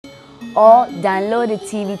or download the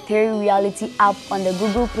TV3 Reality app on the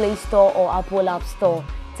Google Play Store or Apple App Store.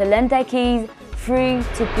 Talenta Keys, free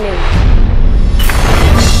to play.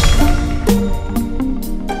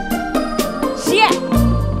 Yeah!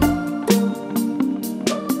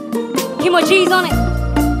 Kimo Gee's on it.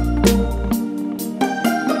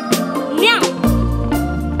 Now!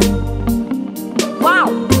 Wow!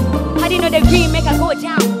 How do you know the green make a go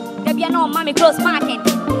down? There be no mommy close parking.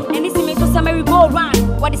 And this is me to some merry go round.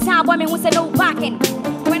 What the sound boy me who say no parking.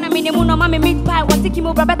 When I'm in the moon, no mommy meat pie. What's the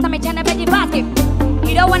Kimo Brabetta me chana veggie basket?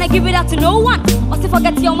 You don't wanna give it out to no one. Or to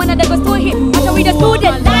forget your money that goes to him. After we just do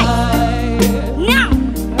the life. Now!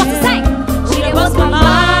 What's the sign? She done bust my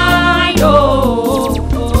mind, oh.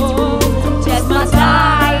 Just my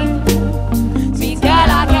style. Sweet girl,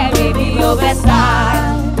 I can't baby your best style.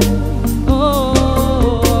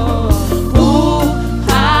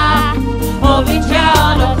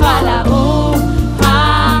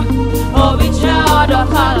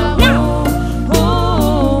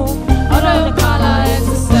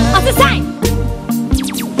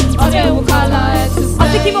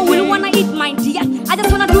 Kimo will wanna eat my dear. I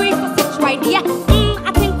just wanna do it for such idea.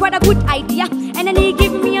 I think quite a good idea. And then he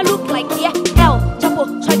gave me a look like yeah. L, Chapo,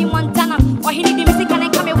 Shadi Montana. Or he need the music and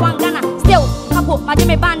then come one Ghana. Still, Capo,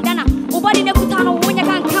 Majime bandana. Nobody never put when you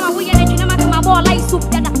can't come away and you never come ball like soup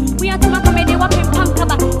dada. We are to make a media weapon pump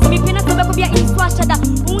cover. So me penis to be a in swashada.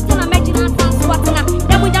 Untana imagine us and swatana.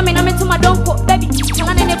 Then we jam in to my donko, baby. Tell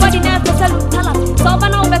anybody now to sell tell us. So I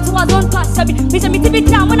know better was on touch, baby. Miss me to be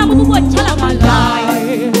down when I move what tell my life.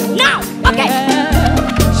 Now, okay.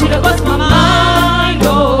 She done bust my mind,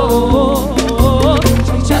 oh.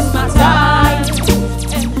 She just my side.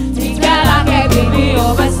 Think that I can't give me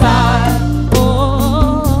over side. Oh,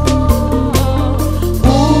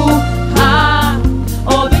 ooh, ha.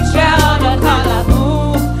 Oh, bitch, yeah, the color.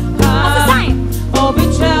 Ooh, ha. Oh,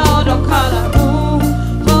 bitch, yeah, the color. Ooh,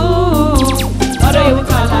 ooh. Although you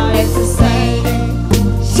color, it's the same.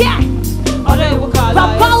 Yeah. Although you color,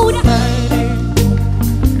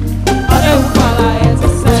 it's the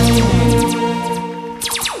same.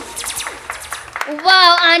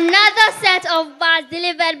 Wow, another set of bars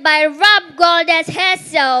delivered by Rap Goddess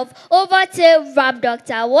herself. Over to Rap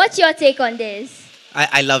Doctor. What's your take on this?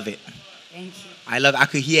 I love it. Thank you. I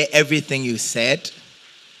could hear everything you said.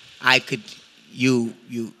 I could, your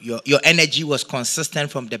energy was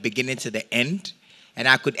consistent from the beginning to the end. And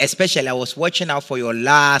I could, especially, I was watching out for your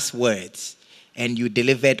last words. And you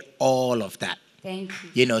delivered all of that. Thank you.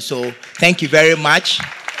 You know, so thank you very much.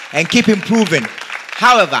 And keep improving.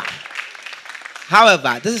 However,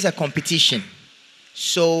 this is a competition.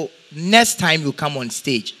 So next time you come on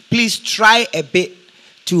stage, please try a bit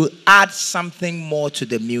to add something more to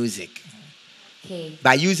the music. Okay.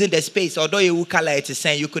 By using the space, although you color it is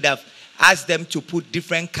saying, you could have asked them to put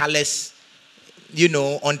different colors, you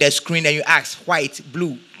know, on the screen, and you ask white,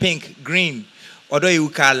 blue, pink, green. Although you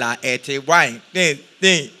color it white,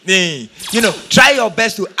 you know, try your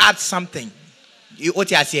best to add something.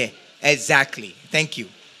 What you say? Exactly. Thank you.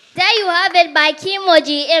 There you have it by Kimo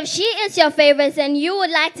Gee. If she is your favorite and you would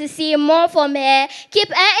like to see more from her, keep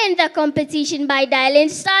her in the competition by dialing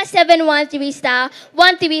 *713*13#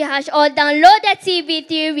 or download the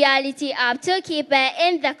TV3 Reality app to keep her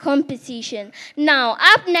in the competition. Now,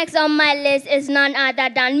 up next on my list is none other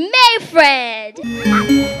than Mayfred.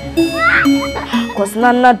 Cause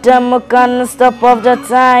none of them can stop off the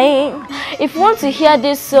time. If you want to hear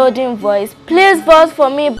this soothing voice, please vote for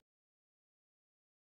me.